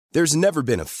There's never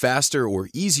been a faster or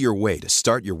easier way to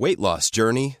start your weight loss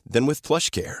journey than with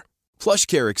PlushCare.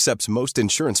 PlushCare accepts most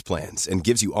insurance plans and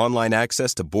gives you online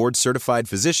access to board-certified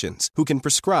physicians who can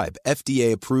prescribe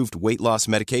FDA-approved weight loss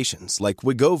medications like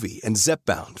Wegovy and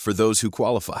Zepbound for those who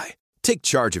qualify. Take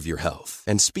charge of your health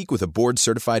and speak with a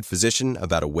board-certified physician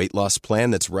about a weight loss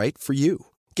plan that's right for you.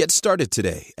 Get started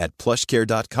today at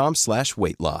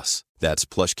plushcare.com/weight-loss. That's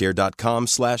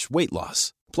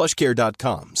plushcare.com/weight-loss.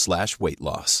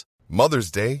 plushcare.com/weight-loss.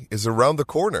 Mother's Day is around the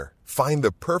corner. Find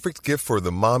the perfect gift for the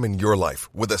mom in your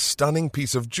life with a stunning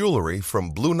piece of jewelry from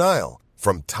Blue Nile.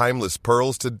 From timeless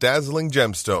pearls to dazzling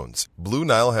gemstones, Blue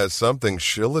Nile has something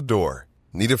she'll adore.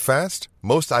 Need it fast?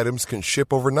 Most items can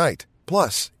ship overnight.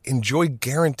 Plus, enjoy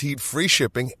guaranteed free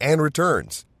shipping and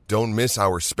returns. Don't miss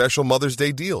our special Mother's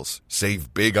Day deals.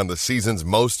 Save big on the season's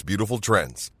most beautiful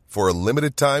trends. For a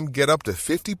limited time, get up to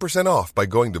 50% off by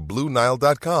going to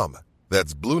BlueNile.com.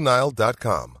 That's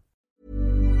BlueNile.com.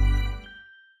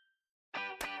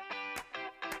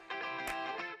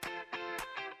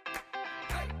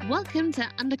 Welcome to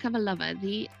Undercover Lover,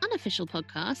 the unofficial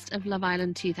podcast of Love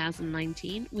Island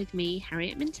 2019 with me,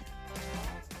 Harriet Minter.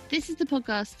 This is the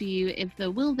podcast for you if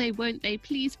the will they, won't they,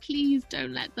 please, please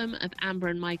don't let them of Amber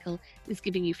and Michael is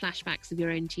giving you flashbacks of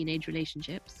your own teenage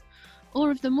relationships. Or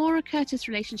if the Maura-Curtis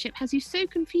relationship has you so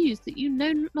confused that you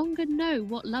no longer know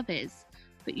what love is,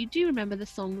 but you do remember the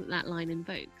song that line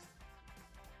invokes.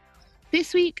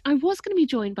 This week, I was going to be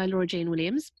joined by Laura Jane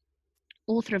Williams,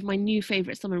 author of my new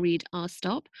favourite summer read, Our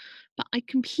Stop, but I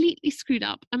completely screwed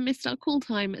up and missed our call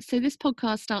time, so this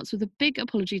podcast starts with a big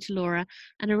apology to Laura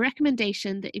and a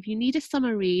recommendation that if you need a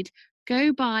summer read,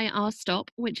 go buy Our Stop,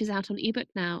 which is out on ebook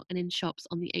now and in shops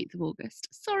on the 8th of August.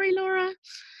 Sorry, Laura.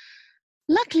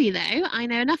 Luckily, though, I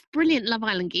know enough brilliant Love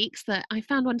Island geeks that I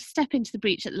found one to step into the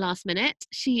breach at the last minute.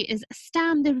 She is a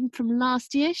stand-in from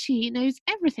last year. She knows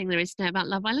everything there is to know about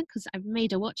Love Island because I've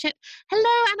made her watch it. Hello,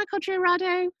 Anna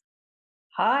Codrea-Rado.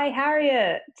 Hi,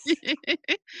 Harriet.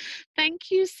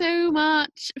 Thank you so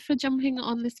much for jumping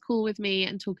on this call with me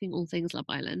and talking all things Love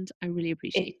Island. I really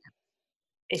appreciate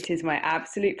it. It is my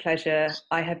absolute pleasure.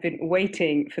 I have been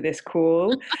waiting for this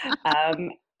call,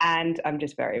 and I'm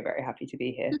just very, very happy to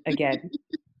be here again.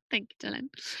 Thank you, Dylan.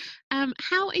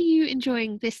 How are you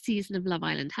enjoying this season of Love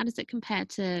Island? How does it compare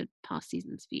to past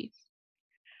seasons for you?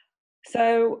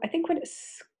 So I think when it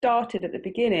started at the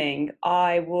beginning,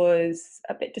 I was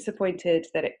a bit disappointed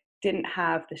that it didn't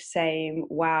have the same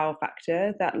wow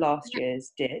factor that last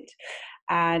year's did.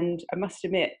 And I must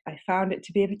admit, I found it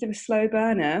to be a bit of a slow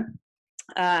burner.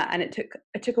 And it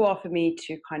took a while for me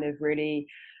to kind of really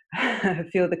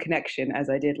feel the connection as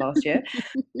I did last year.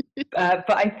 But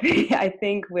I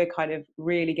think we're kind of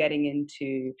really getting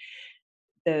into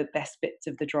the best bits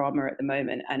of the drama at the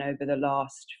moment, and over the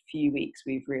last few weeks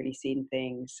we've really seen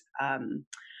things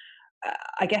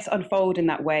I guess unfold in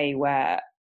that way where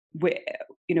we're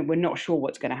not sure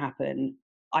what's going to happen.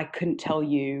 I couldn't tell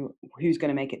you who's going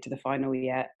to make it to the final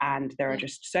yet, and there are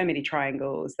just so many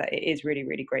triangles that it is really,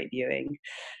 really great viewing.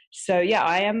 So yeah,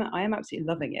 I am absolutely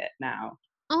loving it now.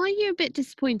 Are you a bit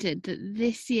disappointed that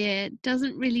this year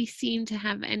doesn't really seem to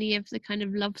have any of the kind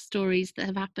of love stories that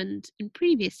have happened in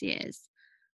previous years?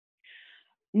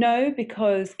 No,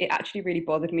 because it actually really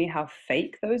bothered me how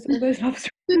fake all those love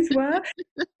stories were.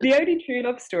 The only true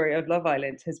love story of Love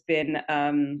Island has been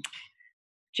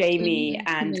Jamie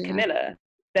and Camilla.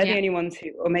 They're the only ones who,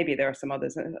 or maybe there are some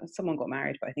others. Someone got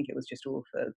married, but I think it was just all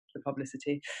for the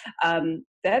publicity.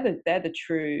 They're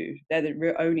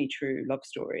the only true love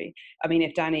story. I mean,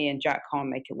 if Danny and Jack can't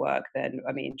make it work, then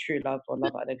I mean, true love on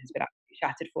Love Island has been absolutely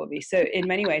shattered for me. So in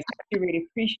many ways, I actually really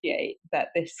appreciate that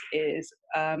this is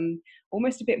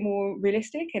almost a bit more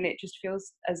realistic, and it just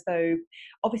feels as though,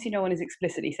 obviously, no one is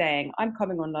explicitly saying I'm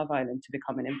coming on Love Island to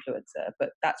become an influencer,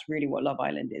 but that's really what Love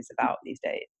Island is about these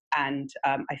days. And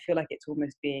I feel like it's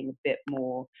almost being a bit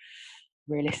more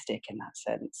realistic in that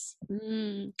sense.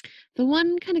 The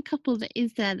one kind of couple that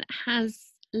is there that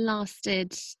has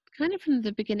lasted kind of from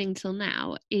the beginning till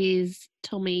now is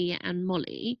Tommy and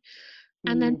Molly.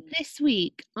 And then this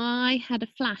week I had a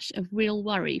flash of real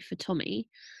worry for Tommy,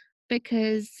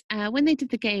 because when they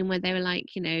did the game where they were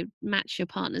like, match your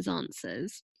partner's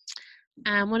answers,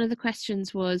 and one of the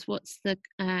questions was, what's the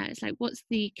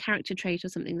character trait or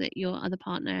something that your other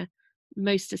partner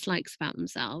most dislikes about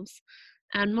themselves?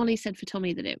 And Molly said for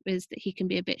Tommy that it was that he can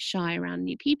be a bit shy around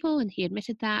new people, and he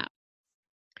admitted that.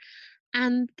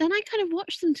 And then I kind of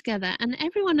watched them together, and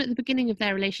everyone at the beginning of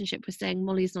their relationship was saying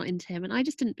Molly's not into him, and I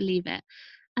just didn't believe it.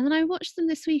 And then I watched them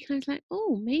this week and I was like,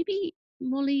 oh, maybe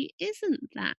Molly isn't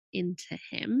that into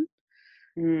him.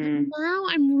 And now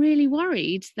I'm really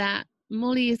worried that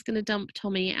Molly is going to dump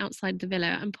Tommy outside the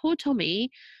villa, and poor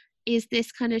Tommy is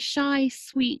this kind of shy,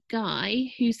 sweet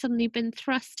guy who's suddenly been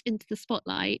thrust into the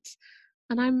spotlight,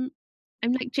 and I'm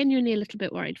like genuinely a little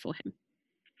bit worried for him.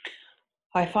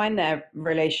 I find their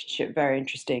relationship very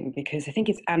interesting because I think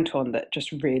it's Anton that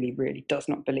just really, really does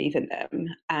not believe in them,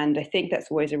 and I think that's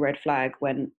always a red flag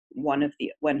when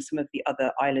some of the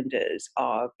other islanders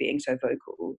are being so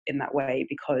vocal in that way,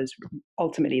 because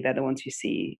ultimately they're the ones who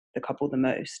see the couple the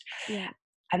most. Yeah.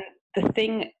 And the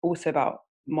thing also about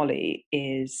Molly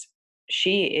is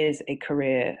her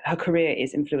career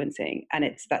is influencing, and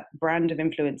it's that brand of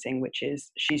influencing, which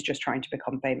is she's just trying to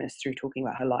become famous through talking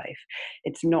about her life.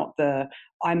 It's not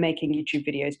I'm making YouTube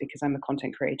videos because I'm a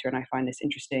content creator and I find this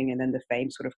interesting, and then the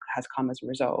fame sort of has come as a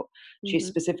result. She's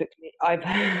specifically, I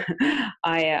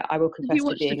will confess to being. Have you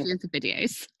watched a few of the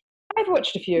videos? I've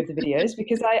watched a few of the videos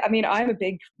because I mean, I'm a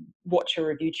big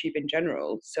watcher of YouTube in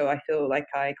general, so I feel like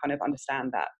I kind of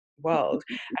understand that world.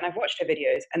 And I've watched her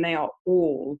videos, and they are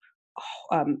all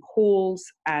hauls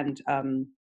and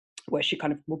where she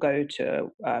kind of will go to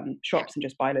shops and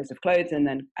just buy loads of clothes and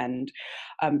then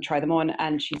try them on.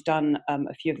 And she's done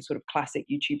a few of the sort of classic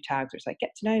YouTube tags where it's like,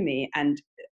 get to know me. And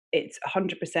it's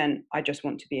 100%, I just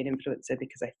want to be an influencer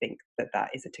because I think that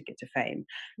is a ticket to fame.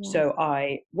 Yeah. So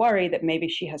I worry that maybe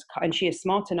she is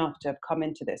smart enough to have come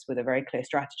into this with a very clear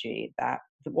strategy that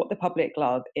what the public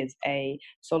love is a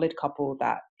solid couple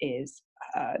that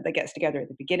gets together at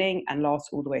the beginning and lasts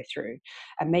all the way through,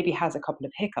 and maybe has a couple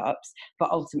of hiccups,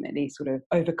 but ultimately sort of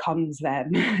overcomes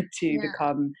them to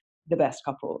become the best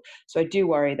couple. So I do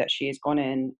worry that she has gone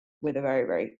in with a very,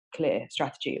 very clear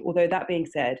strategy. Although that being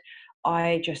said,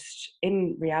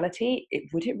 in reality,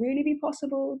 would it really be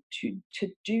possible to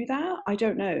do that? I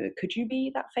don't know. Could you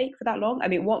be that fake for that long? I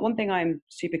mean, one thing I'm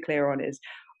super clear on is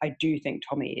I do think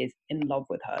Tommy is in love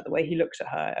with her. The way he looks at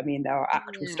her, I mean, there are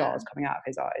actual stars coming out of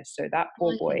his eyes. So that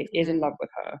poor boy is in love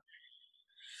with her.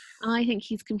 I think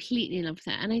he's completely in love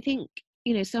with her. And I think,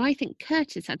 so I think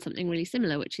Curtis had something really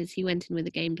similar, which is he went in with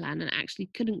a game plan and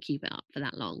actually couldn't keep it up for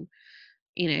that long.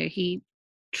 He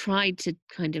tried to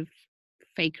kind of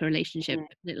fake a relationship and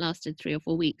it lasted 3 or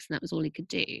 4 weeks, and that was all he could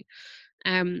do.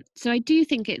 So I do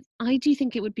think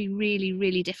it would be really,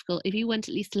 really difficult if you went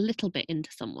at least a little bit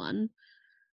into someone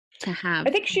to have a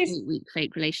 8-week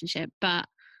fake relationship, but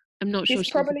I'm not sure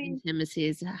she's probably into him as he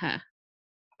is her.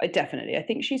 Definitely. I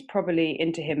think she's probably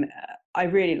into him. I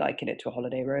really liken it to a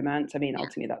holiday romance. I mean,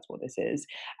 ultimately that's what this is.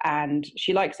 And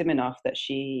she likes him enough that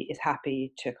she is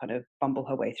happy to kind of bumble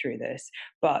her way through this.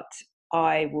 But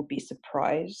I will be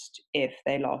surprised if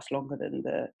they last longer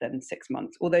than 6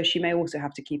 months. Although she may also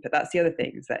have to keep it. That's the other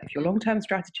thing, is that if your long-term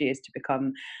strategy is to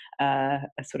become a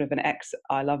sort of an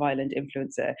ex-Love Island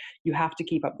influencer, you have to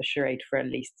keep up the charade for at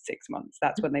least 6 months.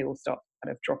 That's when they all start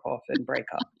kind of drop off and break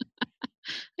up.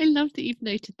 I love that you've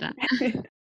noted that.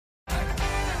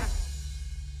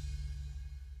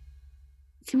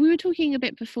 So we were talking a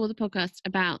bit before the podcast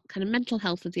about kind of mental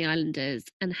health of the islanders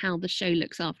and how the show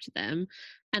looks after them,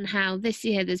 and how this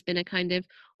year there's been a kind of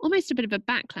almost a bit of a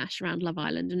backlash around Love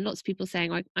Island, and lots of people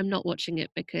saying, I'm not watching it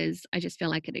because I just feel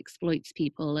like it exploits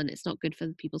people and it's not good for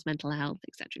people's mental health,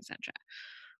 etc., etc.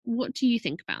 What do you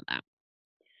think about that?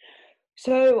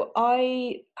 So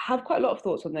I have quite a lot of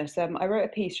thoughts on this. I wrote a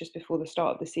piece just before the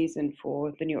start of the season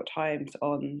for the New York Times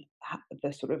on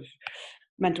the sort of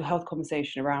mental health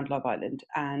conversation around Love Island.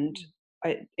 And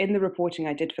in the reporting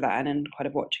I did for that, and in kind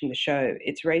of watching the show,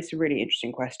 it's raised some really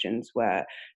interesting questions where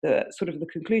the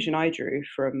conclusion I drew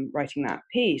from writing that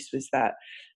piece was that,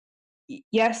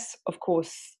 yes, of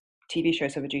course, TV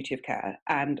shows have a duty of care.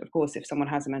 And of course, if someone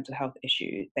has a mental health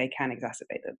issue, they can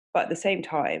exacerbate them. But at the same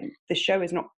time, the show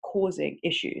is not causing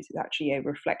issues. It's actually a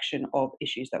reflection of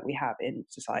issues that we have in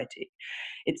society.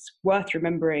 It's worth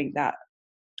remembering that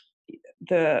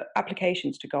the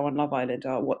applications to go on Love Island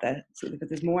are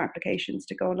there's more applications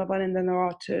to go on Love Island than there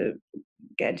are to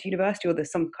get into university, or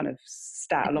there's some kind of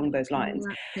stat along those lines.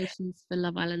 More applications for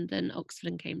Love Island than Oxford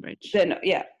and Cambridge. Than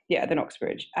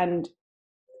Oxbridge. And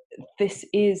this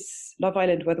is Love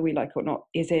Island, whether we like it or not,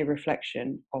 is a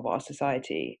reflection of our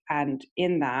society, and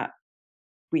in that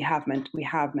we have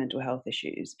mental health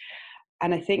issues.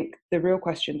 And I think the real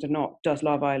questions are not, does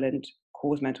Love Island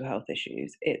cause mental health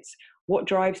issues? It's what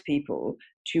drives people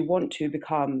to want to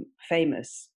become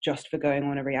famous just for going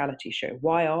on a reality show.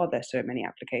 Why are there so many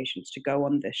applications to go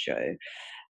on this show,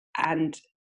 and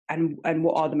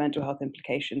what are the mental health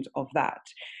implications of that?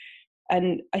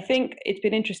 And I think it's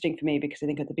been interesting for me because I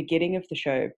think at the beginning of the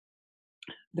show,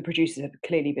 the producers have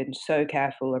clearly been so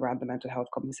careful around the mental health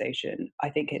conversation. I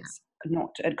think it's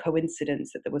not a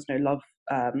coincidence that there was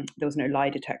no lie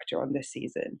detector on this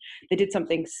season. They did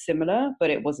something similar, but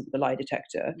it wasn't the lie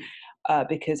detector,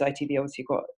 because ITV obviously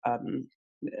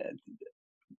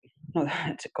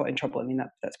not got in trouble. I mean,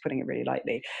 that's putting it really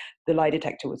lightly. The lie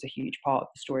detector was a huge part of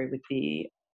the story with the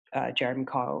Jeremy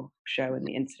Kyle show and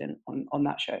the incident on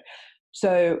that show.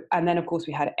 So, and then of course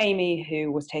we had Amy,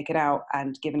 who was taken out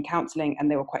and given counselling, and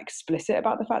they were quite explicit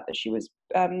about the fact that she was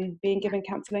being given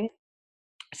counselling.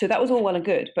 So that was all well and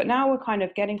good. But now we're kind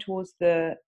of getting towards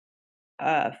the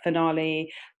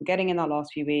finale. We're getting in our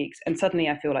last few weeks, and suddenly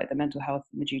I feel like the mental health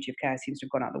and the duty of care seems to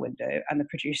have gone out the window, and the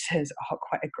producers are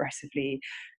quite aggressively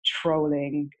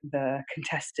trolling the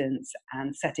contestants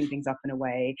and setting things up in a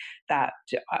way that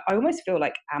I almost feel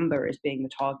like Amber is being the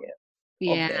target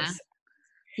of this.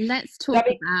 Let's talk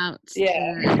about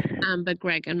yeah. Amber,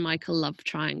 Greg, and Michael love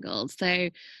triangle. So,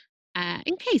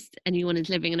 in case anyone is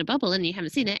living in a bubble and you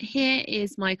haven't seen it, here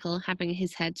is Michael having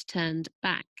his head turned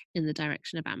back in the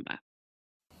direction of Amber.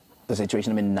 The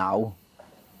situation I'm in now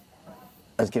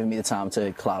has given me the time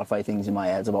to clarify things in my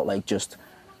head about like just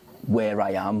where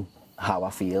I am, how I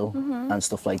feel, and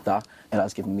stuff like that. It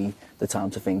has given me the time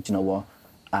to think, you know what,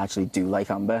 I actually do like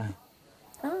Amber.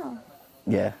 Oh.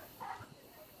 Yeah.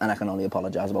 And I can only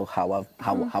apologise about how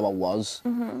I was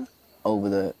over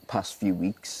the past few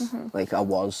weeks. Like, I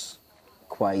was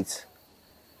quite...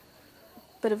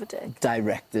 Bit of a dick.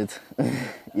 Directed,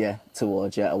 yeah,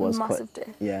 towards you. I was massive dick.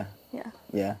 Yeah.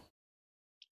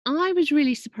 I was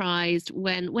really surprised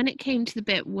when it came to the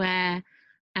bit where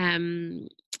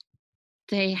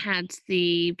they had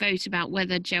the vote about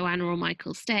whether Joanna or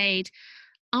Michael stayed.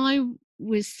 I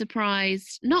was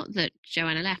surprised, not that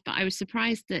Joanna left, but I was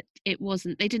surprised that they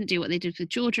didn't do what they did with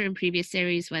Georgia in previous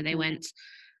series where they went,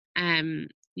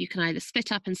 you can either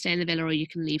split up and stay in the villa or you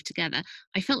can leave together.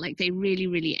 I felt like they really,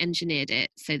 really engineered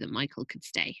it so that Michael could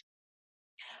stay.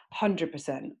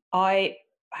 100%. I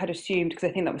had assumed, because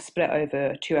I think that was split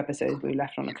over 2 episodes, we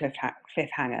left on a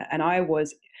cliffhanger, and I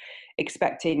was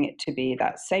expecting it to be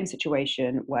that same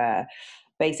situation where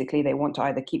basically they want to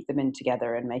either keep them in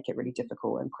together and make it really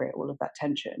difficult and create all of that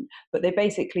tension. But they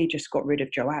basically just got rid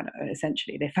of Joanna,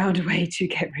 essentially. They found a way to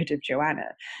get rid of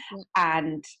Joanna. Yeah.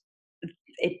 And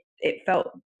it felt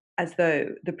as though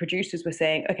the producers were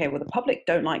saying, okay, well, the public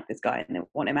don't like this guy and they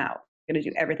want him out. We're going to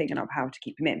do everything in our power to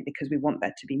keep him in because we want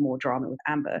there to be more drama with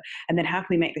Amber. And then how can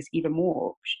we make this even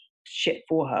more shit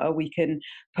for her? We can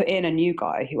put in a new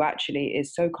guy who actually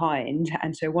is so kind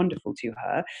and so wonderful to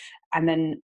her, and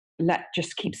then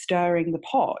just keep stirring the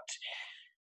pot.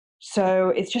 So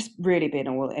it's just really been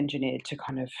all engineered to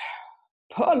kind of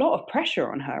put a lot of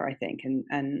pressure on her, I think,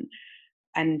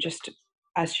 and just,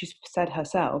 as she said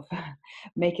herself,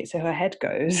 make it so her head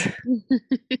goes.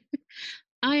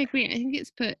 I agree. I think it's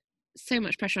put so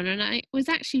much pressure on her, and I was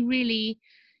actually really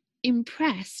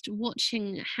impressed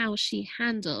watching how she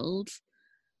handled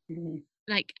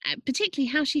like particularly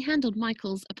how she handled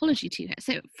Michael's apology to her.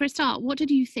 So for a start, what did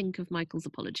you think of Michael's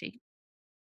apology?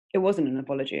 It wasn't an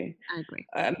apology. I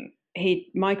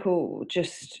agree. Michael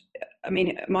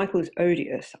is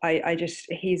odious.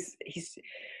 He's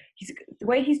the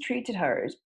way he's treated her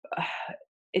is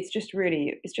it's just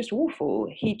awful.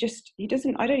 He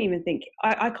doesn't, I don't even think,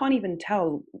 I can't even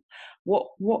tell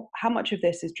how much of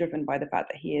this is driven by the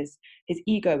fact that his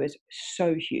ego is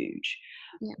so huge.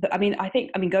 Yeah. But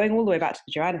going all the way back to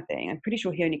the Joanna thing, I'm pretty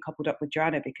sure he only coupled up with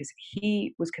Joanna because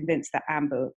he was convinced that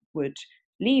Amber would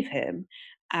leave him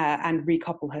and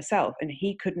recouple herself, and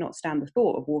he could not stand the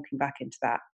thought of walking back into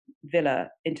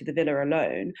the villa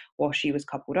alone while she was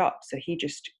coupled up. So he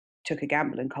just took a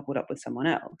gamble and coupled up with someone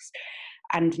else.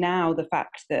 And now the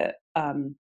fact that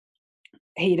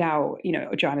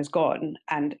Joanna's gone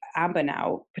and Amber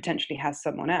now potentially has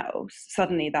someone else,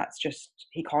 suddenly that's just,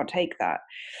 he can't take that.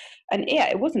 And yeah,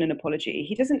 it wasn't an apology.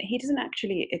 He doesn't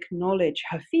actually acknowledge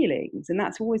her feelings, and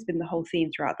that's always been the whole theme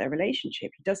throughout their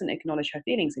relationship. He doesn't acknowledge her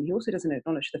feelings, and he also doesn't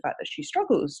acknowledge the fact that she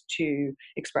struggles to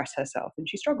express herself and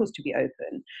she struggles to be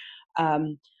open.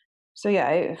 So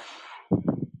yeah,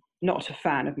 not a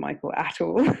fan of Michael at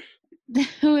all. There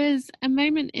was a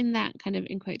moment in that kind of,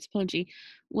 in quotes, apology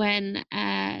when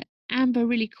Amber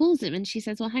really calls him and she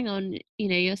says, well, hang on,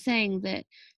 you're saying that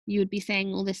you would be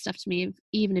saying all this stuff to me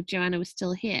even if Joanna was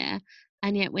still here.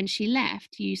 And yet when she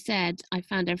left, you said, I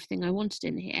found everything I wanted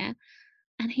in here.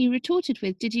 And he retorted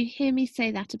with, did you hear me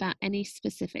say that about any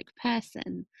specific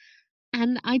person?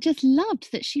 And I just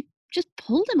loved that she just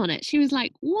pulled him on it. She was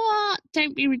like, what?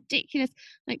 Don't be ridiculous.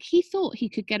 Like, he thought he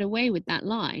could get away with that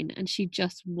line and she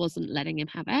just wasn't letting him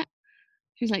have it.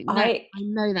 She was like, no, I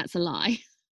know that's a lie.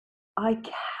 I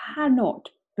cannot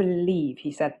believe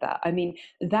he said that. I mean,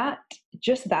 that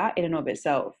in and of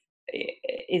itself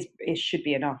is should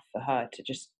be enough for her to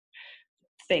just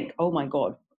think, oh my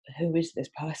God, who is this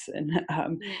person?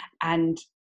 And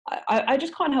I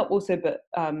just can't help also but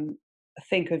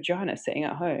think of Joanna sitting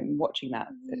at home watching that.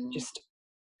 Just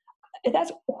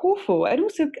that's awful. And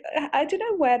also, I don't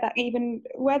know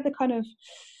where the kind of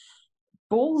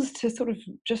balls to sort of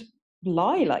just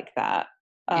lie like that.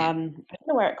 I don't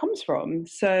know where it comes from.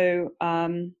 So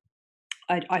I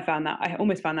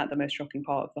almost found that the most shocking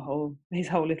part of his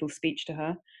whole little speech to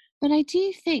her. But I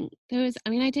do think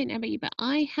I don't know about you, but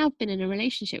I have been in a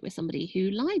relationship with somebody who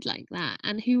lied like that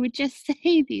and who would just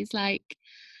say these like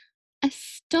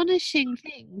astonishing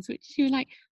things, which you were like,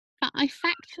 but I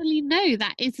factually know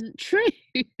that isn't true.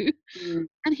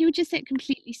 And he would just say it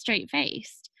completely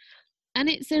straight-faced. And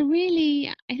it's I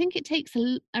think it takes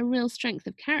a real strength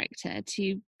of character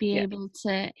to be able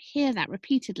to hear that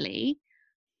repeatedly.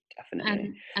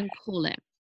 Definitely. And call it.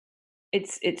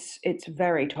 It's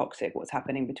very toxic what's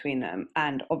happening between them,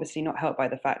 and obviously not helped by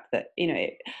the fact that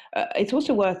it's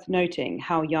also worth noting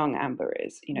how young Amber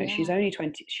is. She's only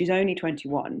 20. She's only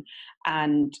 21,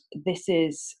 and this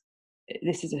is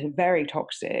a very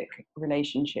toxic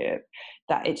relationship.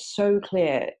 That it's so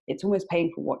clear. It's almost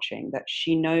painful watching that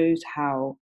she knows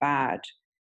how bad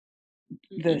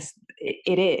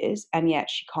it is, and yet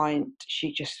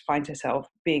she just finds herself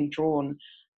being drawn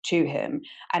to him.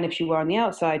 And if she were on the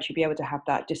outside, she'd be able to have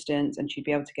that distance and she'd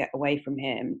be able to get away from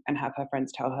him and have her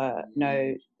friends tell her,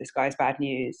 no, this guy's bad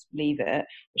news, leave it.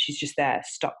 But she's just there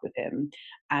stuck with him,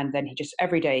 and then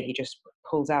every day he just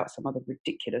pulls out some other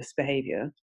ridiculous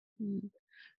behavior.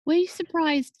 Were you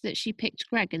surprised that she picked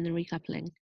Greg in the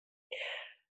recoupling?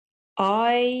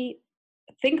 I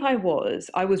think I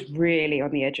was really on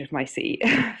the edge of my seat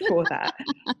for that.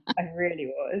 I really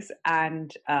was.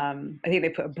 And I think they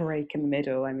put a break in the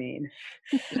middle. I mean,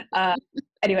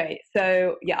 anyway,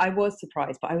 so yeah, I was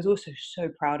surprised, but I was also so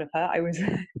proud of her.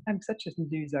 I'm such a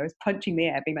loser. I was punching the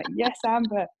air, being like, yes,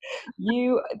 Amber,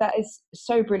 that is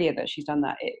so brilliant that she's done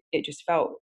that. It just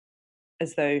felt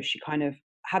as though she kind of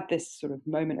had this sort of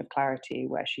moment of clarity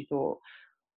where she thought,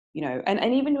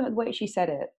 and even the way she said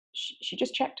it, she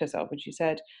just checked herself and she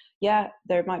said, yeah,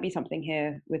 there might be something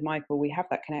here with Michael. We have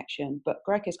that connection, but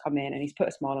Greg has come in and he's put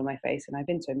a smile on my face and I've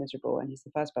been so miserable, and he's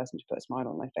the first person to put a smile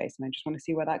on my face, and I just want to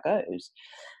see where that goes.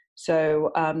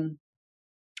 So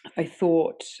I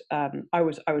thought I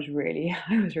was really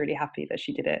happy that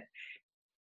she did it.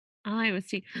 I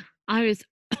was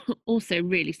also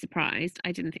really surprised.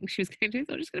 I didn't think she was going to. I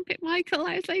thought she was going to pick Michael.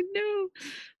 I was like, no,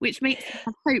 which makes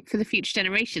me hope for the future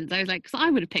generations. I was like, because I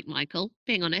would have picked Michael,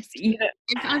 being honest. If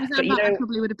I was Amber, I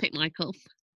probably would have picked Michael.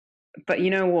 But you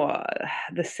know what?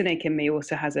 The cynic in me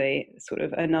also has a sort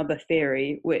of another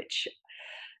theory, which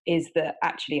is that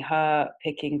actually her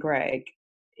picking Greg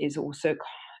is also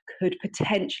could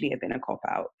potentially have been a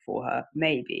cop-out for her,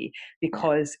 maybe,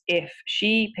 because if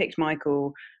she picked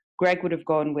Michael, Greg would have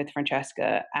gone with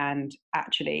Francesca, and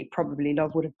actually probably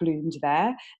love would have bloomed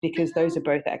there, because those are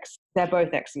they're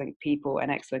both excellent people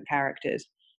and excellent characters.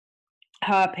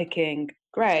 Her picking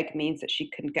Greg means that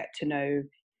she can get to know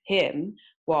him,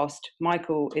 whilst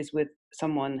Michael is with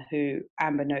someone who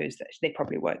Amber knows that they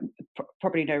probably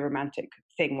no romantic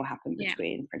thing will happen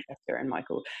between Francesca and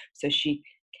Michael. So she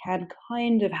can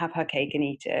kind of have her cake and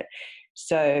eat it.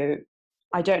 So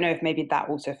I don't know if maybe that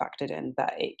also factored in,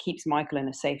 that it keeps Michael in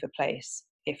a safer place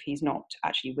if he's not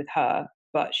actually with her,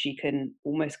 but she can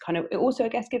almost it also, I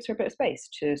guess, gives her a bit of space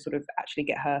to sort of actually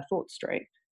get her thoughts straight.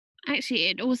 Actually,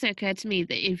 it also occurred to me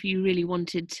that if you really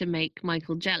wanted to make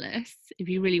Michael jealous, if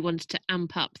you really wanted to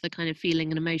amp up the kind of feeling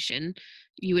and emotion,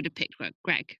 you would have picked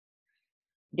Greg.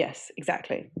 Yes,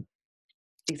 exactly.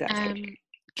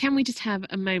 Can we just have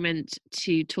a moment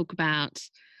to talk about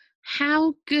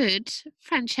how good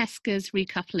Francesca's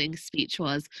recoupling speech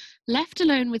was? Left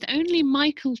alone with only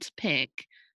Michael to pick,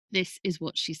 this is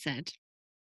what she said.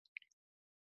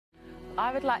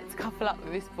 I would like to couple up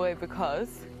with this boy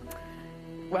because,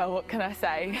 well, what can I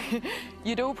say?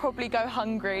 You'd all probably go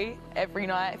hungry every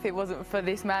night if it wasn't for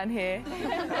this man here,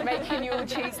 making you all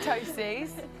cheese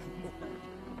toasties.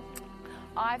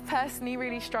 I've personally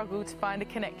really struggled to find a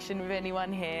connection with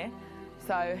anyone here,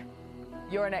 so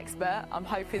you're an expert. I'm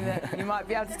hoping that you might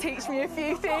be able to teach me a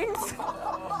few things.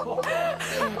 Wow.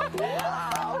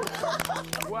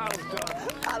 Well done.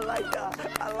 I like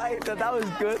that. That was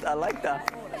good. I like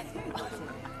that.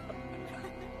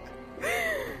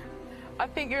 I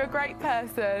think you're a great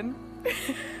person.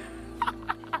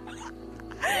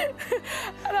 And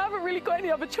I haven't really got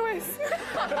any other choice.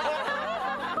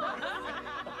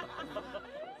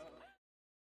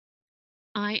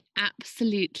 I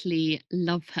absolutely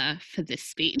love her for this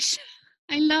speech.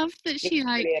 I love that It's she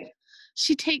brilliant.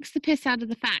 she takes the piss out of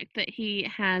the fact that he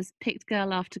has picked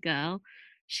girl after girl.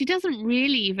 She doesn't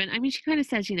really even, I mean, she kind of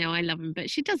says, I love him, but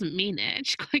she doesn't mean it.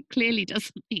 She quite clearly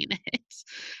doesn't mean it.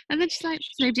 And then she's like,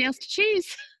 there's nobody else to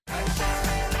choose.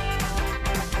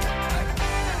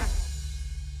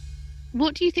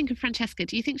 What do you think of Francesca?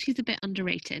 Do you think she's a bit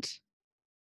underrated?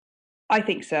 I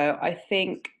think so. I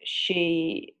think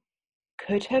she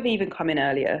could have even come in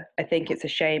earlier. I think it's a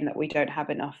shame that we don't have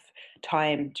enough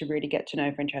time to really get to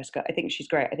know Francesca. I think she's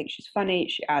great. I think she's funny.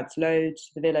 She adds loads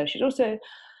to the villa.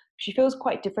 She feels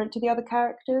quite different to the other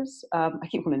characters. I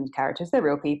keep calling them characters, they're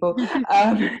real people.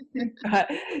 But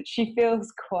she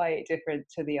feels quite different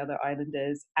to the other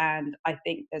islanders. And I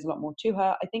think there's a lot more to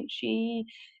her. I think she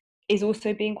is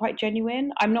also being quite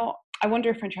genuine. I wonder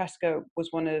if Francesca was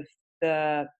one of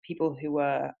the people who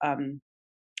were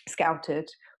scouted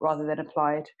rather than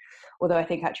applied. Although I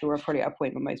think actually we're probably at a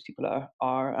point where most people are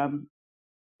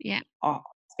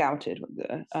scouted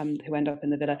who end up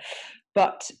in the villa.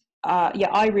 But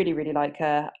I really, really like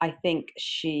her. I think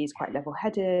she's quite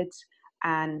level-headed,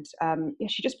 and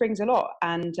she just brings a lot.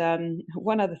 And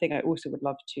one other thing I also would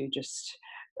love to just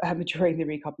during the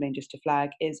recoupling, just to flag,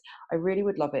 is I really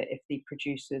would love it if the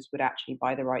producers would actually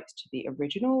buy the rights to the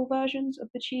original versions of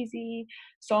the cheesy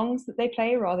songs that they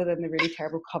play rather than the really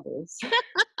terrible covers.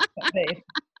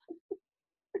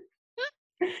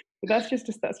 That's just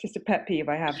a pet peeve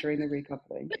I have during the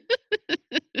recoupling.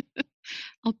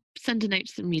 I'll send a note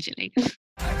to them immediately.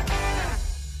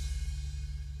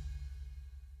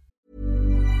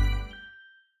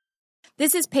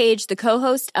 This is Paige, the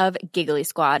co-host of Giggly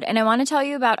Squad, and I want to tell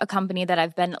you about a company that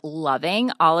I've been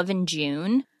loving, Olive &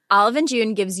 June. Olive &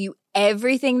 June gives you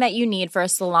everything that you need for a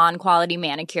salon-quality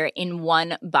manicure in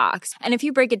one box. And if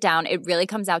you break it down, it really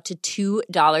comes out to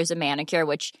 $2 a manicure,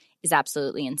 which is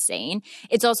absolutely insane.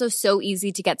 It's also so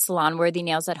easy to get salon-worthy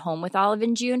nails at home with Olive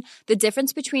 & June. The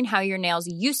difference between how your nails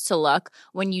used to look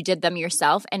when you did them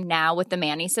yourself and now with the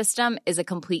Mani system is a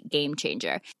complete game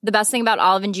changer. The best thing about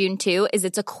Olive & June, too, is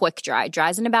it's a quick dry.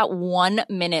 Dries in about 1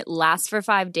 minute, lasts for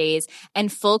 5 days,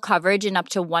 and full coverage in up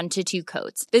to 1 to 2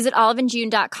 coats. Visit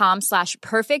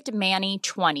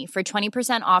oliveandjune.com/perfectmani20 for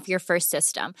 20% off your first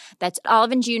system. That's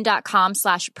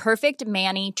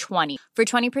oliveandjune.com/perfectmani20 for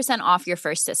 20% off your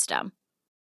first system.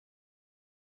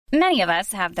 Many of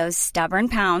us have those stubborn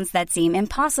pounds that seem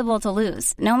impossible to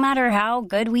lose, no matter how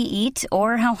good we eat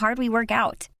or how hard we work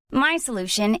out. My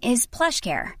solution is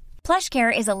PlushCare.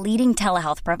 PlushCare is a leading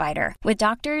telehealth provider with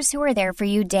doctors who are there for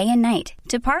you day and night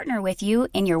to partner with you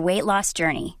in your weight loss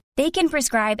journey. They can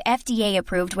prescribe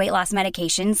FDA-approved weight loss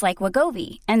medications like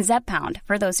Wegovy and Zepbound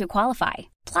for those who qualify.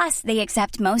 Plus, they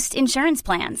accept most insurance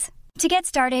plans. To get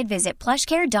started, visit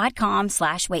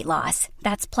plushcare.com/weightloss.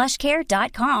 That's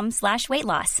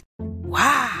plushcare.com/weightloss.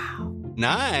 Wow.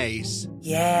 Nice.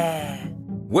 Yeah.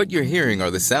 What you're hearing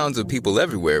are the sounds of people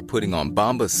everywhere putting on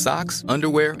Bombas socks,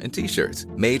 underwear, and T-shirts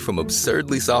made from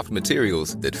absurdly soft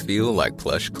materials that feel like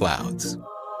plush clouds.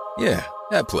 Yeah,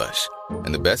 that plush.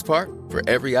 And the best part? For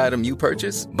every item you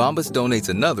purchase, Bombas donates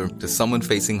another to someone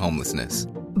facing homelessness.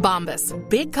 Bombas.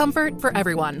 Big comfort for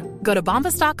everyone. Go to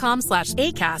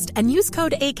bombas.com/ACAST and use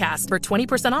code ACAST for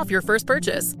 20% off your first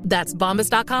purchase. That's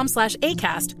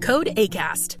bombas.com/ACAST. Code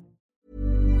ACAST.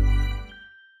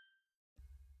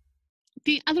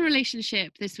 The other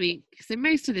relationship this week, so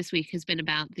most of this week has been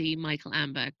about the Michael,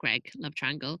 Amber, Greg love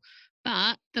triangle,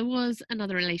 but there was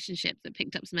another relationship that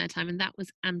picked up some airtime, and that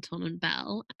was Anton and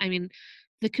Belle. I mean,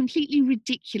 the completely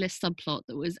ridiculous subplot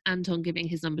that was Anton giving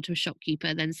his number to a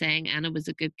shopkeeper, then saying Anna was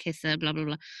a good kisser, blah, blah,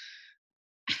 blah.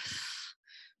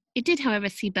 It did, however,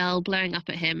 see Belle blowing up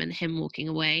at him and him walking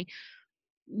away.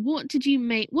 What do you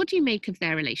make of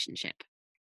their relationship?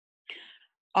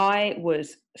 I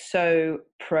was so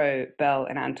pro Belle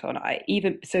and Anton.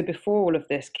 Before all of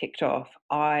this kicked off,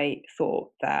 I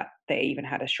thought that they even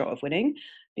had a shot of winning,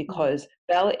 because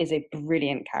Belle is a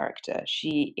brilliant character.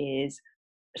 She is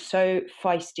so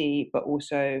feisty, but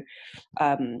also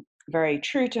very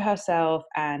true to herself,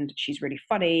 and she's really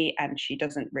funny, and she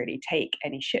doesn't really take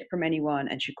any shit from anyone,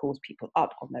 and she calls people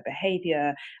up on their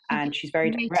behavior, and she's very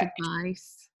direct.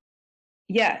 Advice.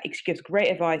 Yeah, she gives great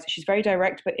advice. She's very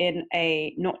direct, but in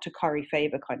a not to curry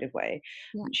favor kind of way.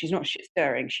 Yeah. She's not shit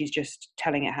stirring. She's just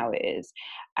telling it how it is.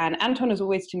 And Anton has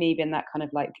always, to me, been that kind of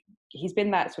like, he's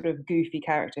been that sort of goofy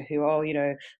character who,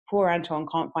 poor Anton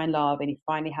can't find love, and he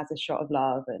finally has a shot of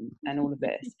love and all of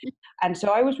this. And so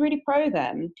I was really pro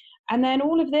them. And then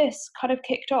all of this kind of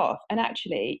kicked off. And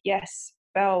actually, yes,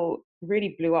 Belle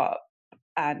really blew up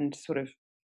and sort of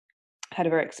had a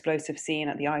very explosive scene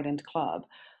at the Island Club.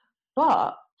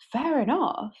 But fair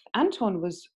enough, Anton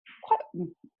was quite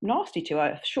nasty to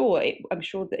her. I'm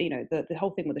sure that, you know, the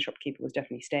whole thing with the shopkeeper was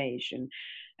definitely staged,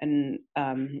 and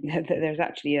there's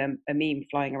actually a meme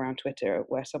flying around Twitter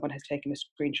where someone has taken a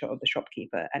screenshot of the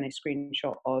shopkeeper and a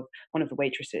screenshot of one of the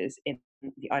waitresses in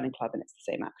the Island Club, and it's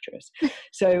the same actress.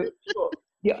 So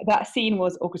that scene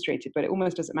was orchestrated, but it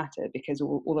almost doesn't matter, because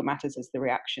all that matters is the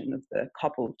reaction of the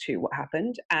couple to what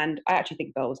happened. And I actually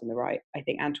think Belle was in the right. I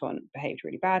think Anton behaved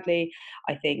really badly.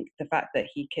 I think the fact that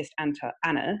he kissed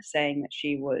Anna, saying that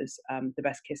she was the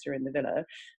best kisser in the villa,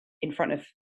 in front of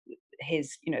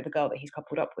his, you know, the girl that he's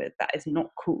coupled up with, that is not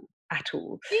cool at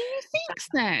all. Do you think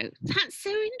so? That's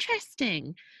so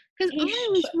interesting. Because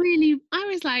I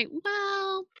was like,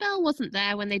 well, Belle wasn't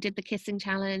there when they did the kissing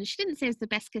challenge. She didn't say it was the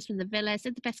best kisser in the villa,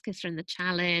 said the best kisser in the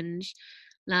challenge.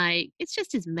 Like, it's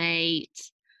just his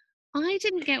mate. I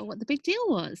didn't get what the big deal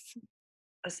was.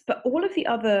 But all of the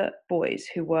other boys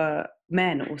who were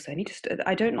men also,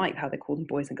 I don't like how they call them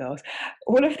boys and girls.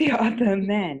 All of the other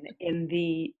men in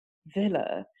the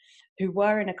villa who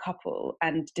were in a couple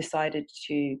and decided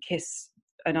to kiss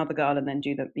another girl and then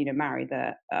marry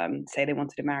say they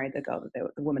wanted to marry the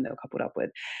woman they were coupled up with,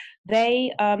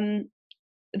 they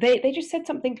just said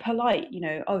something polite, you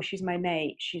know, oh, she's my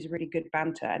mate, she's really good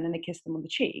banter, and then they kissed them on the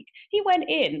cheek. He went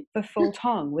in for full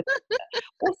tongue with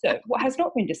also, what has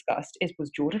not been discussed is, was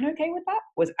Jordan okay with that?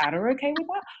 Was Anna okay with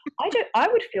that? I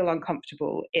would feel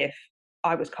uncomfortable if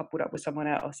I was coupled up with someone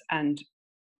else and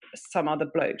some other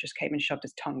bloke just came and shoved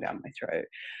his tongue down my throat.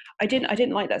 I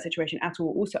didn't like that situation at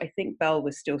all. Also, I think Belle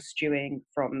was still stewing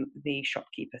from the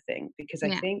shopkeeper thing, because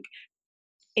I think,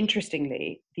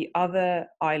 interestingly, the other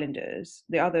islanders,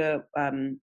 the other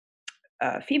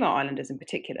female islanders in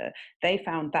particular, they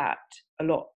found that a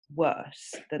lot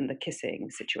worse than the kissing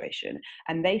situation.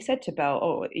 And they said to Belle,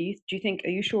 oh, are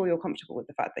you sure you're comfortable with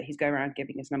the fact that he's going around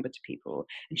giving his number to people?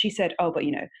 And she said, oh, but,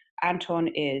 you know, Anton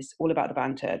is all about the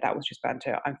banter. That was just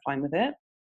banter. I'm fine with it.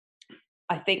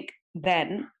 I think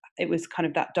then it was kind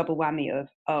of that double whammy of,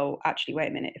 oh, actually, wait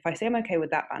a minute. If I say I'm okay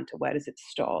with that banter, where does it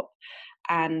stop?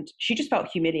 And she just felt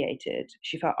humiliated.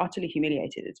 She felt utterly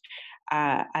humiliated.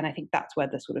 And I think that's where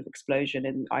the sort of explosion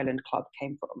in Island Club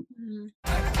came from.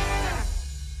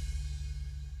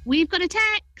 We've got a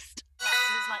text.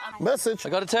 Message. I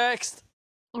got a text.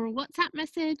 Or a WhatsApp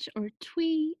message or a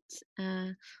tweet.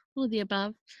 All the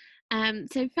above.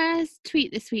 So first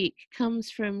tweet this week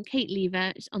comes from Kate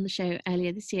Lever on the show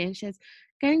earlier this year. She says,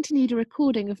 going to need a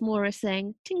recording of Maura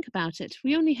saying, think about it.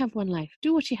 We only have one life.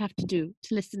 Do what you have to do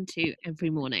to listen to every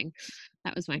morning.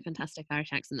 That was my fantastic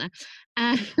Irish accent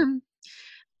there.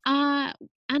 Anna,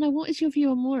 what is your view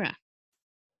on Maura?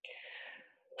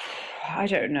 I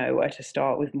don't know where to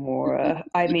start with Maura.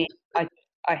 I mean,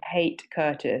 I hate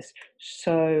Curtis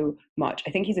so much.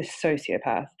 I think he's a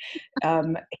sociopath.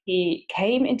 He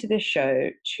came into this show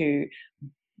to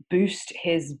boost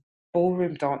his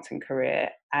ballroom dancing career,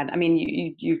 and I mean,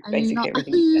 you basically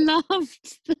everything. I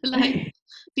loved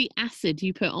the acid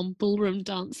you put on ballroom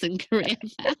dancing career.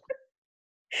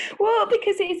 Well,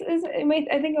 because I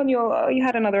think you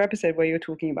had another episode where you were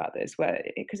talking about this, where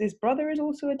because his brother is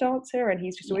also a dancer and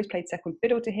he's just always played second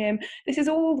fiddle to him. This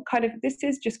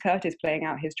is just Curtis playing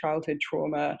out his childhood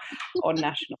trauma on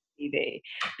national TV,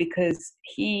 because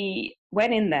he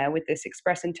went in there with this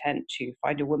express intent to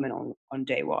find a woman on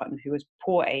day one who was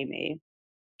poor Amy,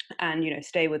 and, you know,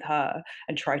 stay with her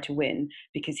and try to win,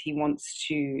 because he wants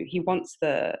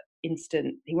the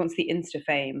insta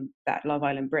fame that Love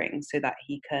Island brings, so that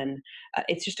he can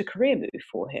it's just a career move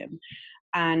for him.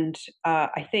 And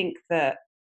I think that,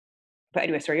 but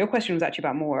anyway, sorry, your question was actually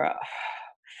about Maura.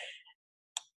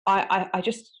 I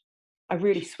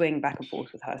really swing back and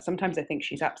forth with her. Sometimes I think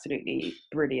she's absolutely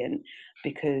brilliant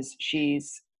because she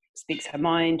speaks her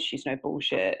mind, she's no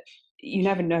bullshit. You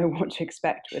never know what to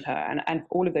expect with her, and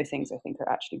all of those things I think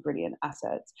are actually brilliant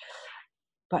assets.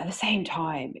 But at the same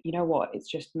time, you know what? It's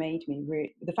just made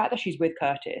me the fact that she's with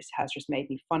Curtis has just made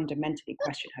me fundamentally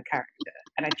question her character,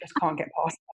 and I just can't get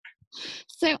past that.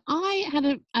 So I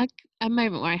had a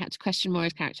moment where I had to question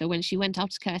Maura's character when she went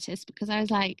after Curtis, because I was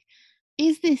like,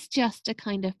 is this just a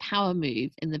kind of power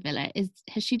move in the villa?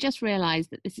 Has she just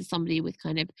realised that this is somebody with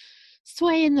kind of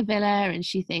sway in the villa, and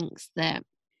she thinks that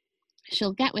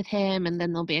she'll get with him and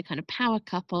then there'll be a kind of power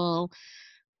couple?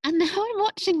 And now I'm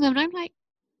watching them and I'm like,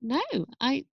 no,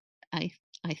 I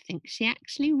think she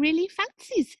actually really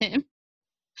fancies him.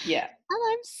 Yeah. And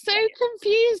I'm so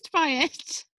confused by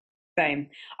it. Same.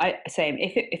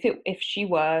 If she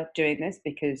were doing this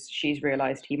because she's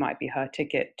realised he might be her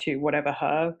ticket to whatever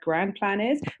her grand plan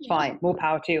is, fine, more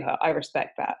power to her. I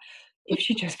respect that. If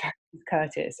she just fancies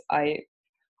Curtis,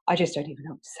 I just don't even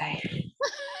know what to say.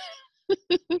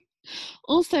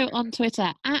 Also on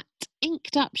Twitter,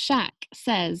 @InkedUpShack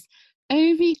says,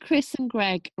 Ovi, Chris and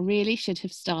Greg really should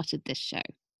have started this show.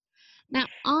 Now,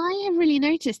 I have really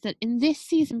noticed that in this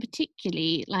season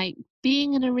particularly, like,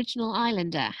 being an original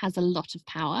Islander has a lot of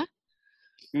power.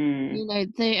 You know,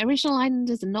 the original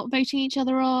Islanders are not voting each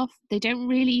other off. They don't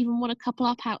really even want to couple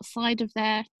up outside of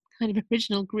their kind of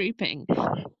original grouping.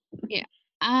 Yeah.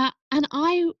 And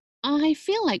I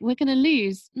feel like we're going to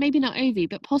lose, maybe not Ovi,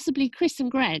 but possibly Chris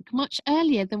and Greg much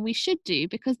earlier than we should do,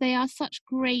 because they are such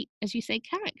great, as you say,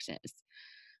 characters.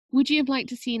 Would you have liked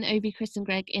to see an Ovi, Chris and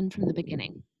Greg in from the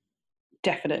beginning?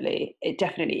 Definitely,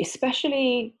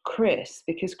 especially Chris,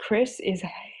 because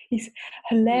he's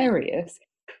hilarious.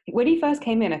 When he first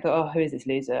came in, I thought, oh, who is this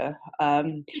loser?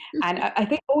 And I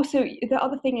think also the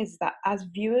other thing is that as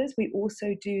viewers, we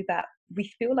also do that.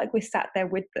 We feel like we're sat there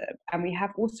with them, and we have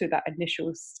also that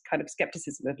initial kind of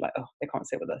skepticism of like, oh, they can't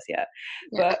sit with us yet.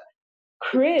 Yeah. But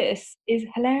Chris is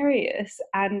hilarious,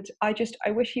 and I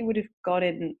wish he would have got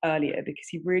in earlier, because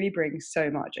he really brings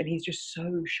so much, and he's just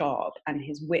so sharp, and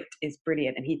his wit is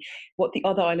brilliant. And what the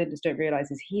other Islanders don't realize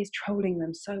is he is trolling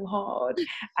them so hard,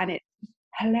 and it's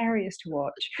hilarious to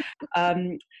watch.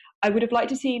 I would have liked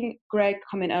to seen Greg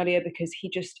come in earlier, because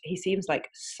he seems like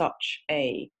such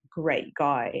a great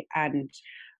guy, and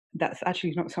that's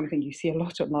actually not something you see a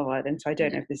lot on Love Island. So I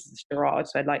don't know if this is a charade.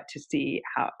 So I'd like to see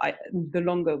the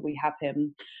longer we have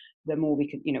him, the more we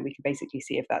can basically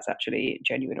see if that's actually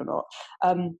genuine or not.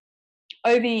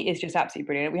 Ovi is just absolutely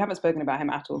brilliant. We haven't spoken about him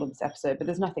at all in this episode, but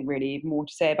there's nothing really more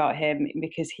to say about him,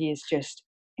 because he's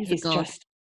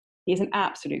an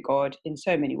absolute god in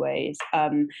so many ways.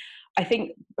 I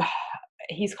think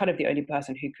he's kind of the only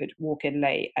person who could walk in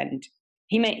late, and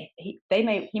he may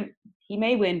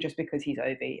win just because he's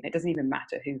Ovi, and it doesn't even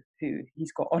matter who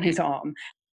he's got on his arm.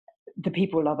 The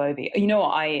people love Ovi. You know what?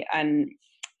 I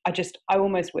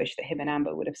almost wish that him and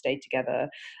Amber would have stayed together,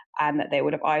 and that they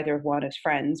would have either have won as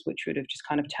friends, which would have just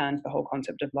kind of turned the whole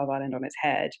concept of Love Island on its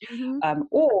head.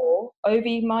 Or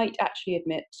Ovi might actually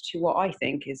admit to what I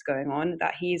think is going on,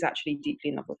 that he is actually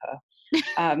deeply in love with her.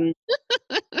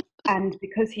 And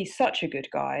because he's such a good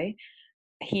guy,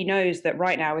 he knows that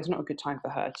right now is not a good time for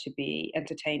her to be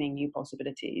entertaining new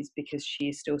possibilities, because she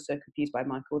is still so confused by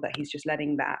Michael that he's just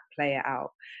letting that play it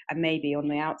out. And maybe on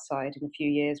the outside, in a few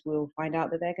years, we'll find out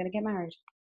that they're going to get married.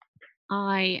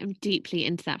 I am deeply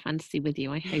into that fantasy with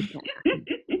you. I hope it happens.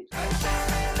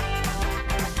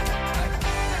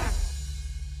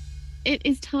 It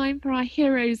is time for our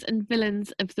heroes and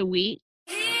villains of the week.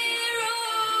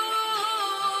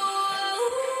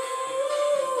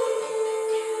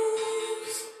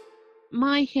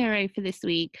 My hero for this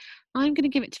week, I'm going to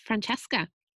give it to Francesca.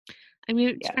 I'm going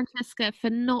to give it to Francesca for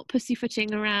not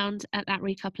pussyfooting around at that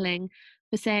recoupling,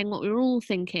 for saying what we were all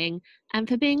thinking, and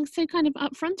for being so kind of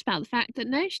upfront about the fact that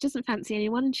no, she doesn't fancy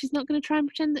anyone, and she's not going to try and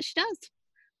pretend that she does.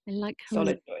 I like her.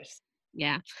 Solid choice.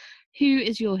 Yeah. Who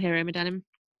is your hero, Madame?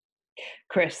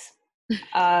 Chris.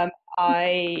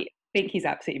 I think he's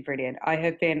absolutely brilliant. I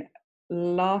have been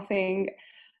laughing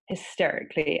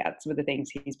hysterically at some of the things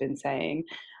he's been saying.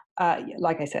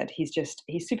 Like I said, he's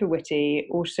super witty.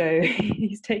 Also,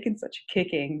 he's taken such a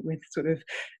kicking with sort of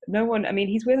no one. I mean,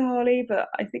 he's with Harley, but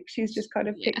I think she's just kind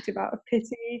of picked him out of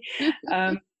pity.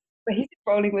 But he's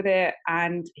rolling with it,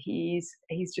 and he's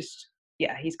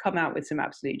come out with some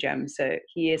absolute gems. So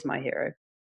he is my hero.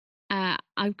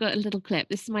 I've got a little clip.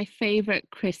 This is my favourite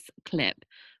Chris clip,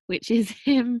 which is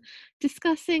him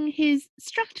discussing his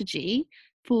strategy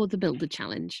for the Builder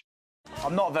Challenge.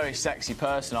 I'm not a very sexy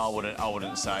person, I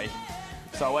wouldn't say.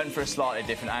 So I went for a slightly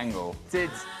different angle. Did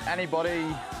anybody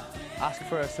ask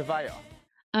for a surveyor?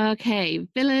 Okay,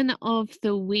 villain of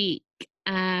the week.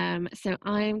 So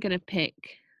I'm going to pick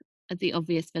the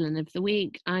obvious villain of the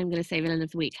week. I'm going to say villain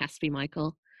of the week has to be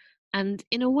Michael. And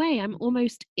in a way, I'm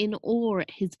almost in awe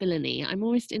at his villainy. I'm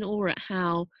almost in awe at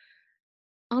how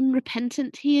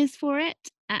unrepentant he is for it,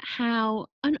 at how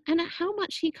and at how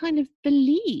much he kind of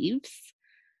believes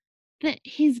that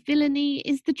his villainy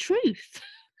is the truth.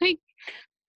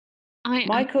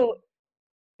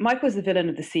 Michael's the villain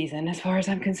of the season, as far as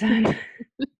I'm concerned.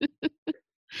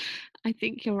 I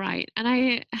think you're right. And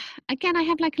I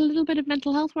have like a little bit of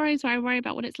mental health worries, where I worry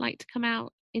about what it's like to come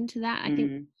out into that. I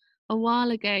think a while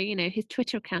ago, his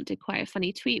Twitter account did quite a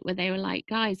funny tweet where they were like,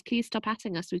 guys, please stop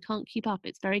atting us. We can't keep up.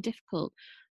 It's very difficult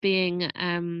being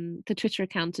the Twitter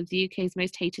account of the UK's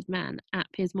most hated man,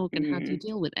 at Piers Morgan. How do you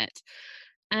deal with it?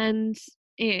 And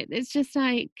it's just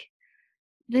like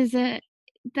they're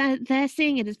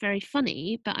seeing it as very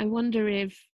funny, but I wonder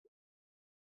if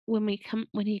when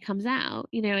he comes out,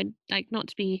 and like, not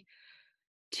to be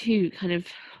too kind of,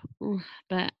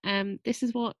 but this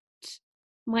is what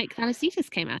Mike Valicitis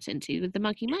came out into with the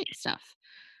Muggy Mike stuff.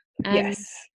 Yes.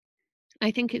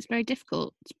 I think it's very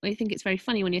difficult. I think it's very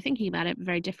funny when you're thinking about it, but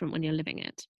very different when you're living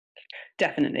it.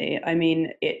 Definitely. I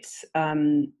mean, it's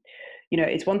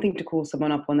it's one thing to call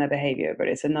someone up on their behavior, but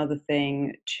it's another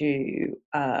thing to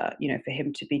for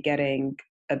him to be getting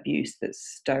abuse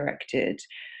that's directed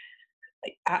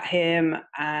at him,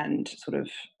 and sort of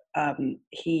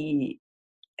he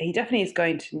definitely is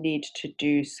going to need to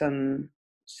do some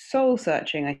soul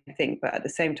searching, I think, but at the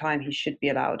same time he should be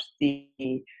allowed the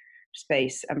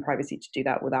space and privacy to do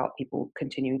that without people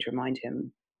continuing to remind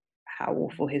him how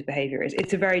awful his behavior is.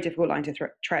 It's a very difficult line to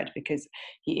tread, because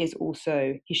he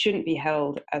shouldn't be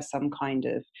held as some kind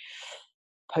of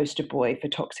poster boy for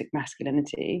toxic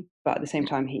masculinity, but at the same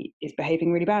time he is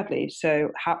behaving really badly.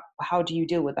 So how do you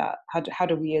deal with that? How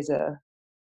do we as a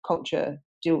culture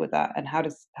deal with that? And how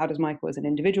does Michael as an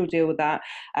individual deal with that?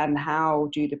 And how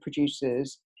do the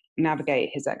producers navigate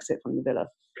his exit from the villa?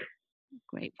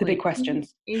 Great point. The big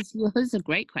questions. Those are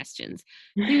great questions.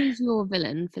 Who's your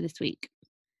villain for this week?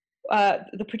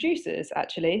 The producers,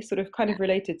 actually, sort of kind of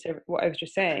related to what I was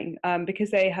just saying,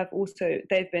 because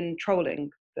they've been trolling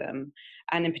them,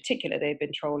 and in particular they've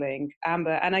been trolling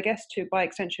Amber, and I guess by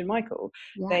extension Michael.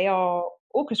 Yeah. They are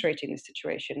orchestrating this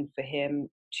situation for him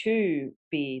to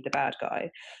be the bad guy,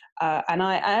 and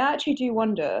I actually do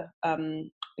wonder,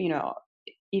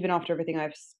 even after everything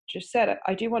I've just said,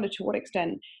 I do wonder to what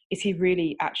extent is he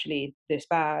really actually this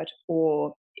bad,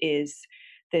 or is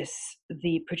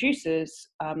the producers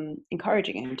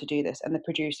encouraging him to do this, and the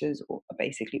producers are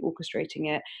basically orchestrating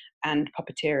it and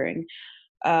puppeteering.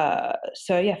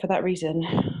 For that reason,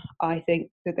 I think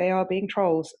that they are being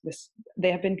trolls.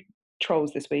 They have been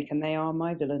trolls this week, and they are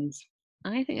my villains.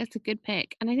 I think that's a good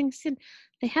pick, and I think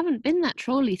they haven't been that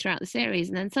trolly throughout the series,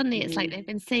 and then suddenly it's like they've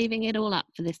been saving it all up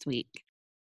for this week.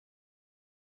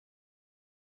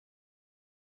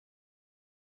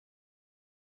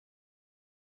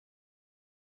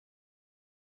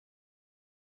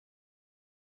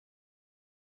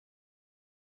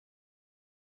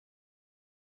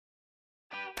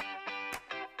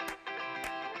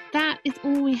 That is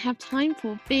all we have time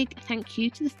for. Big thank you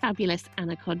to the fabulous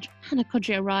Anna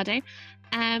Codriarado.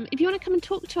 If you want to come and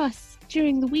talk to us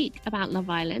during the week about Love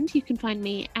Island, you can find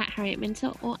me at Harriet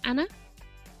Minter, or Anna.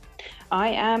 I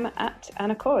am at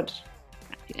Anna Cod.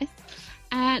 Fabulous.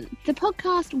 The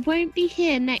podcast won't be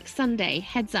here next Sunday,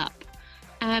 heads up.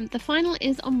 The final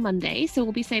is on Monday, so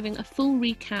we'll be saving a full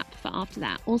recap for after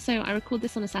that. Also, I record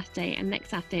this on a Saturday, and next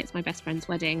Saturday it's my best friend's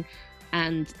wedding,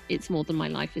 and it's more than my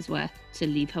life is worth to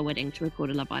leave her wedding to record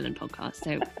a Love Island podcast,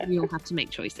 so you'll have to make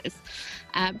choices.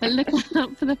 But look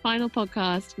out for the final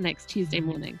podcast next Tuesday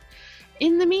morning.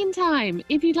 In the meantime,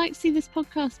 if you'd like to see this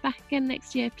podcast back again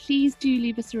next year, please do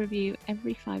leave us a review.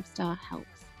 Every 5-star helps.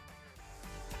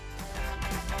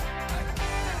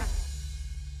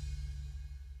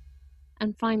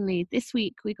 And finally, this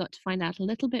week we got to find out a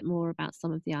little bit more about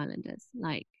some of the Islanders,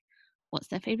 like what's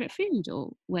their favourite food,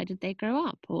 or where did they grow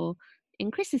up, or in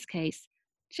Chris's case,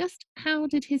 just how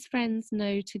did his friends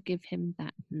know to give him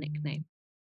that nickname?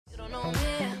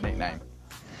 Nickname?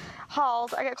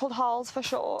 Halls. I get called Halls for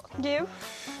short. You?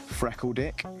 Freckle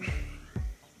Dick.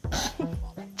 Do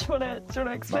you want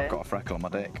to explain? I've got a freckle on my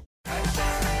dick.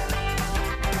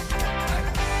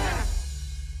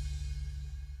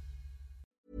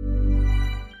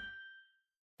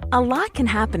 A lot can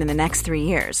happen in the next 3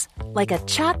 years. Like a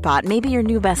chatbot may be your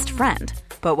new best friend.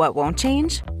 But what won't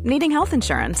change? Needing health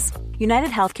insurance. United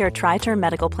Healthcare Tri-Term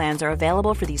Medical Plans are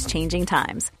available for these changing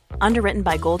times. Underwritten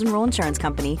by Golden Rule Insurance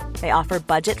Company, they offer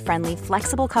budget-friendly,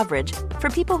 flexible coverage for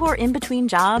people who are in between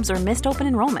jobs or missed open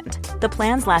enrollment. The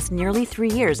plans last nearly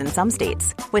 3 years in some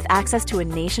states, with access to a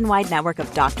nationwide network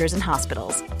of doctors and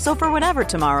hospitals. So for whatever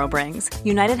tomorrow brings,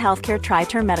 United Healthcare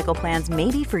Tri-Term Medical Plans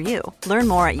may be for you. Learn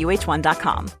more at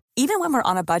uh1.com. Even when we're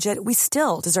on a budget, we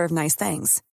still deserve nice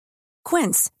things.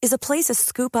 Quince is a place to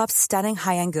scoop up stunning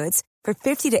high-end goods for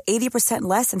 50 to 80%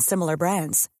 less than similar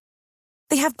brands.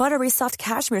 They have buttery soft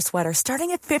cashmere sweaters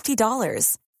starting at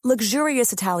 $50,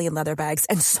 luxurious Italian leather bags,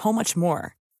 and so much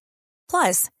more.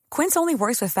 Plus, Quince only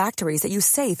works with factories that use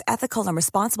safe, ethical, and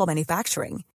responsible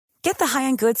manufacturing. Get the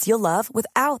high-end goods you'll love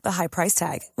without the high price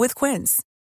tag with Quince.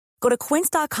 Go to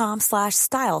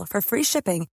quince.com/style for free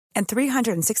shipping and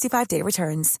 365-day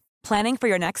returns. Planning for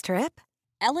your next trip?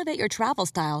 Elevate your travel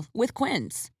style with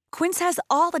Quince. Quince has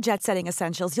all the jet-setting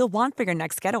essentials you'll want for your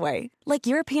next getaway, like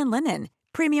European linen,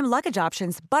 premium luggage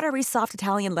options, buttery soft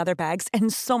Italian leather bags,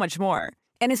 and so much more.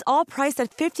 And is all priced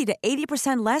at 50 to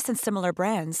 80% less than similar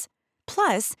brands.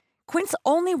 Plus, Quince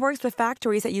only works with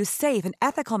factories that use safe and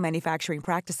ethical manufacturing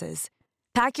practices.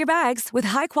 Pack your bags with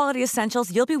high-quality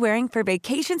essentials you'll be wearing for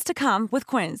vacations to come with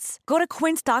Quince. Go to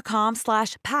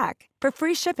quince.com/pack for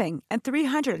free shipping and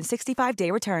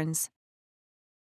 365-day returns.